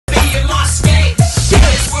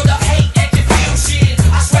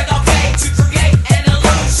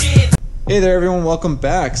there everyone, welcome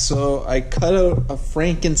back. So I cut out a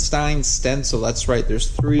Frankenstein stencil. That's right, there's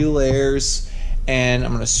 3 layers and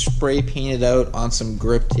I'm gonna spray paint it out on some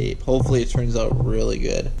grip tape. Hopefully it turns out really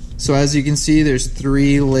good. So as you can see, there's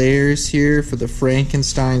 3 layers here for the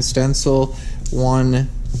Frankenstein stencil. 1,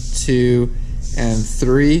 2, and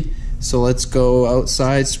 3. So let's go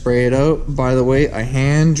outside, spray it out. By the way, I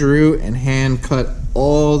hand drew and hand cut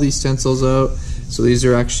all these stencils out. So these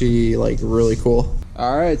are actually like really cool.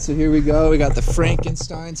 All right, so here we go. We got the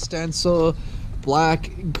Frankenstein stencil, black,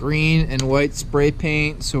 green, and white spray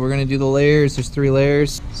paint. So we're gonna do the layers. There's 3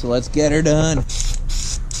 layers. So let's get her done.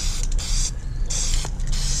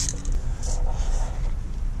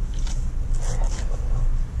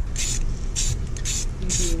 You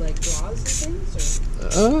do like draws and things,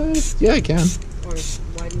 or? Yeah, I can. Or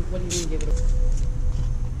what do you mean give it a...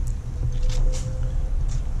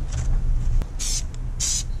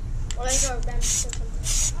 Well, I go bench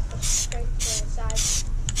straight to the side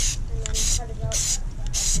and then cut it out.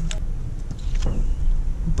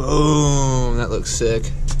 Boom, that looks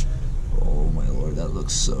sick. Oh my lord, that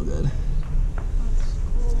looks so good.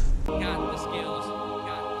 Got the skills.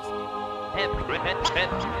 Got the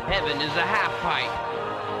skills. Heaven is a half pipe.